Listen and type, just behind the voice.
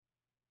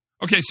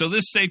Okay, so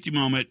this safety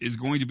moment is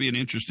going to be an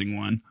interesting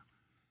one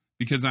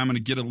because I'm going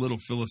to get a little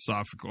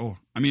philosophical.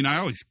 I mean, I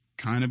always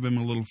kind of am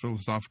a little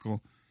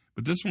philosophical,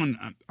 but this one,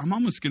 I'm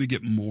almost going to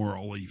get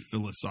morally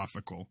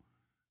philosophical.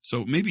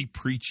 So maybe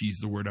preachy is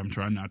the word I'm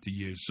trying not to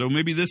use. So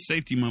maybe this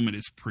safety moment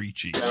is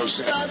preachy.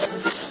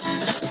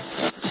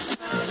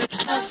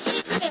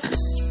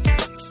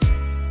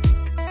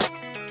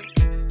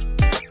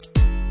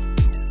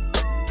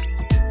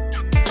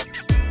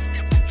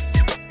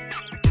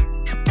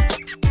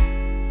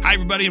 Hi,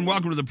 everybody, and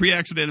welcome to the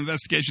Pre-Accident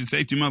Investigation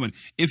Safety Moment.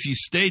 If you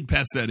stayed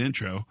past that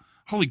intro,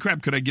 holy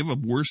crap, could I give a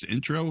worse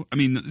intro? I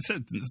mean,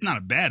 it's not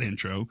a bad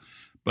intro,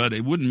 but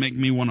it wouldn't make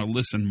me want to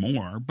listen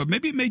more. But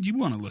maybe it made you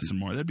want to listen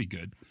more. That'd be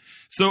good.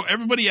 So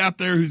everybody out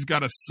there who's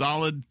got a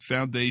solid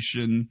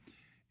foundation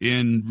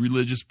in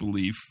religious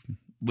belief,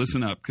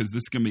 listen up, because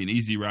this is going to be an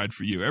easy ride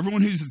for you.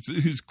 Everyone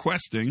who's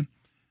questing,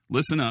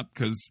 listen up,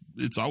 because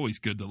it's always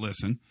good to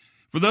listen.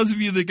 For those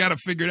of you that got it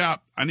figured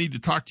out, I need to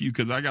talk to you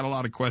because I got a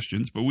lot of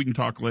questions, but we can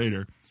talk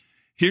later.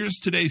 Here's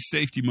today's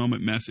safety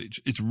moment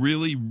message. It's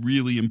really,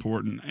 really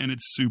important, and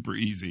it's super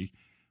easy.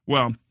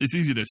 Well, it's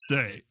easy to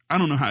say. I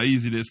don't know how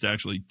easy it is to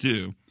actually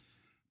do,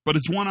 but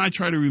it's one I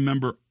try to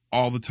remember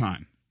all the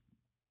time.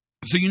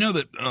 So you know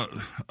that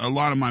a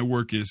lot of my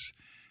work is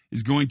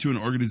going to an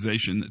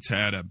organization that's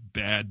had a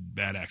bad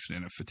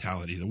accident, a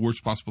fatality, the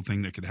worst possible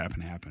thing that could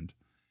happen happened.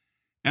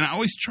 And I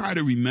always try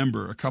to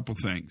remember a couple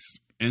things.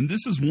 And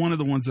this is one of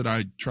the ones that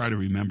I try to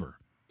remember.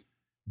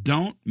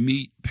 Don't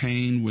meet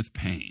pain with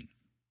pain.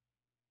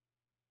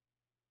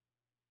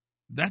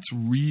 That's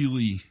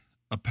really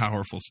a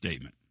powerful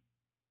statement.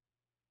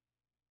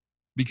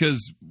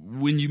 Because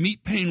when you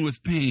meet pain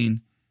with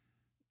pain,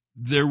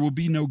 there will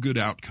be no good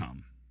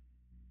outcome.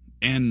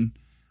 And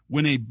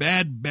when a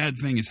bad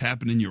thing has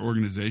happened in your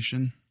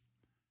organization,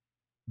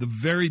 the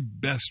very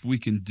best we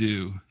can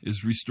do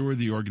is restore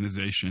the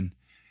organization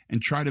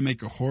and try to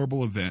make a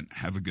horrible event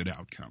have a good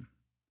outcome.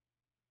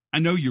 I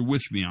know you're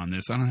with me on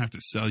this. I don't have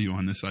to sell you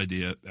on this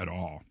idea at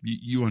all.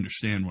 You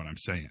understand what I'm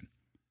saying.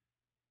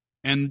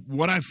 And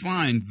what I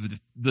find,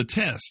 the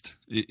test,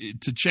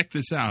 to check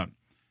this out,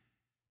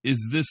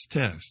 is this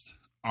test.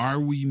 Are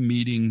we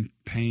meeting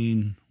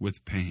pain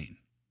with pain?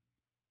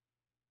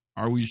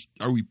 Are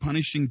we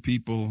punishing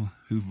people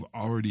who've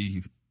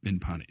already been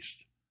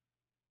punished?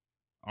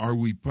 Are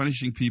we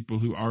punishing people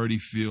who already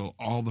feel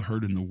all the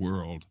hurt in the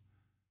world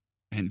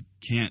and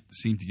can't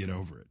seem to get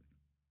over it?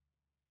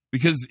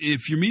 Because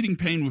if you're meeting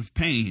pain with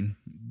pain,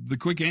 the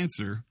quick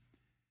answer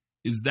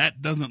is that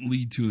doesn't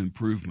lead to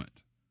improvement.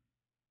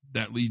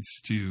 That leads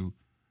to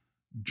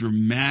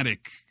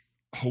dramatic,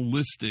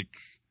 holistic,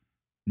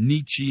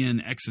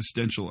 Nietzschean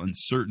existential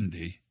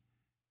uncertainty,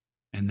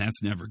 and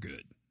that's never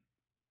good.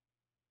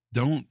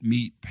 Don't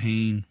meet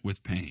pain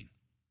with pain.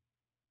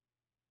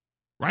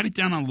 Write it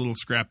down on a little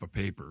scrap of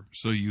paper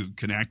so you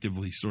can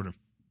actively sort of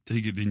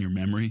take it in your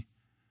memory.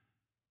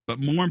 But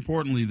more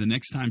importantly, the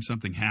next time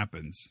something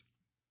happens,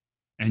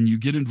 and you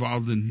get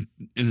involved in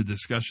a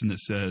discussion that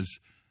says,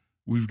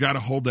 we've got to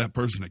hold that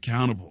person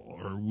accountable,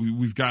 or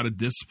we've got to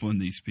discipline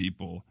these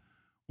people,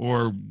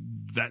 or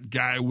that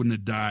guy wouldn't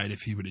have died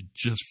if he would have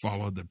just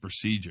followed the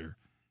procedure.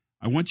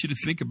 I want you to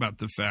think about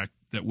the fact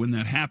that when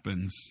that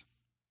happens,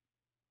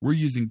 we're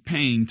using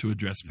pain to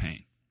address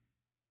pain,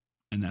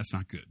 and that's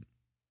not good.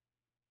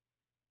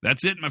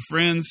 That's it, my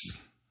friends.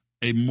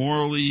 A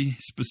morally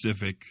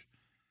specific,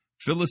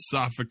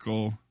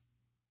 philosophical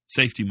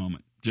safety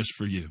moment just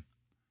for you.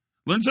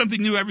 Learn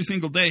something new every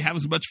single day. Have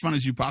as much fun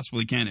as you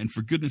possibly can. And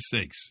for goodness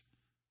sakes,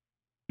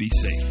 be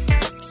safe.